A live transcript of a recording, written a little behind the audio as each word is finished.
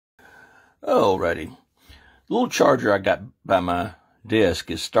Alrighty. The little charger I got by my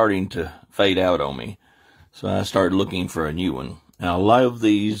desk is starting to fade out on me. So I started looking for a new one. Now, I love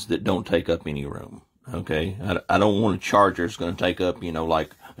these that don't take up any room. Okay. I don't want a charger that's going to take up,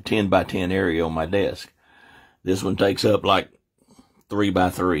 like a 10 by 10 area on my desk. This one takes up like 3 by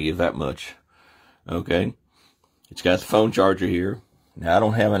 3, if that much. Okay. It's got the phone charger here. Now, I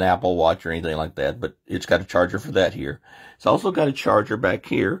don't have an Apple Watch or anything like that, but it's got a charger for that here. It's also got a charger back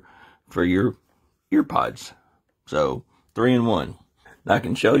here for your earpods. So, 3 in 1. I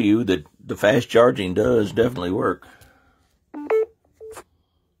can show you that the fast charging does definitely work.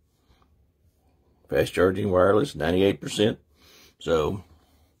 Fast charging wireless, 98%. So,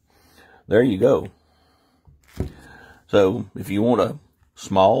 there you go. So, if you want a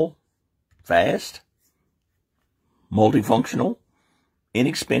small, fast, multifunctional,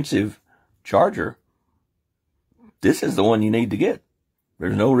 inexpensive charger, this is the one you need to get.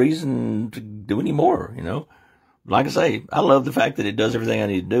 There's no reason to do any more, Like I say, I love the fact that it does everything I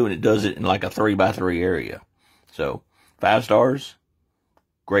need to do, and it does it in like a 3 by 3 area. So, 5 stars,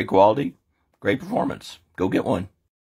 great quality, great performance. Go get one.